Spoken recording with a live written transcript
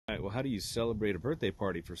how do you celebrate a birthday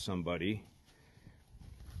party for somebody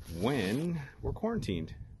when we're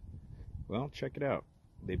quarantined? Well, check it out.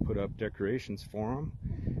 They put up decorations for them.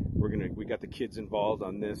 We got the kids involved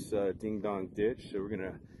on this ding dong ditch, so we're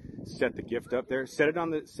gonna set the gift up there. Set it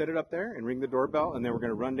up there and ring the doorbell, and then we're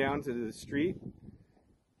gonna run down to the street.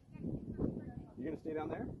 You gonna stay down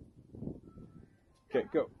there? Okay,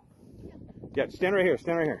 go. Yeah, stand right here.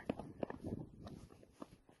 Stand right here.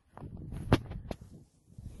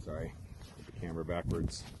 Sorry, put the camera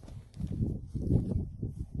backwards.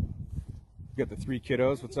 We got the 3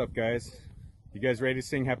 kiddos. What's up, guys? You guys ready to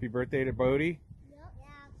sing happy birthday to Bodie? Yep. Yeah.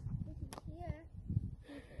 This is here.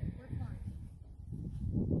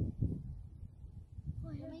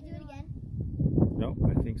 Let me do it again. Nope,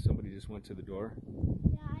 I think somebody just went to the door.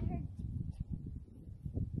 Yeah, I heard.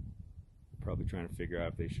 Probably trying to figure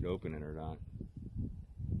out if they should open it or not.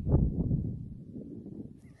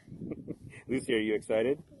 Lucy, are you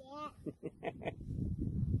excited? Yeah.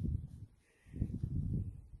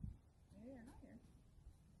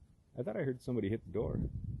 I thought I heard somebody hit the door.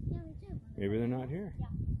 Yeah, me too. Maybe they're not here. Yeah.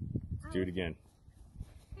 Let's do it again.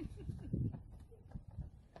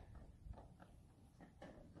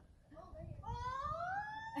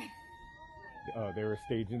 Oh, they were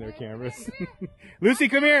staging their cameras. Lucy,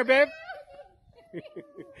 come here, babe.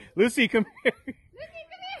 Lucy, come here.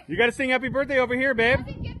 You got to sing happy birthday over here, babe.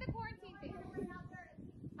 Get the quarantine thing.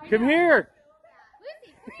 Come here.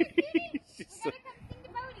 Lucy, come here, kitty. You gotta come sing to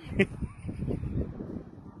Bodie.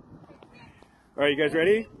 All right, you guys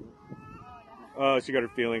ready? Oh, she got her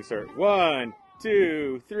feelings hurt. 1,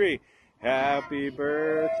 2, 3. Happy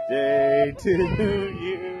birthday to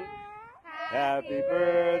you. Happy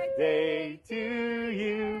birthday to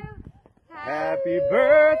you. Happy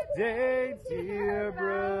birthday, dear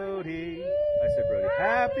Brody. I said Brody.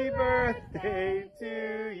 Happy birthday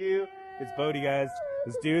to you. It's Bodie, guys.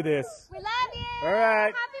 Let's do this. We love you. All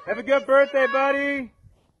right. Happy Have a good birthday, buddy.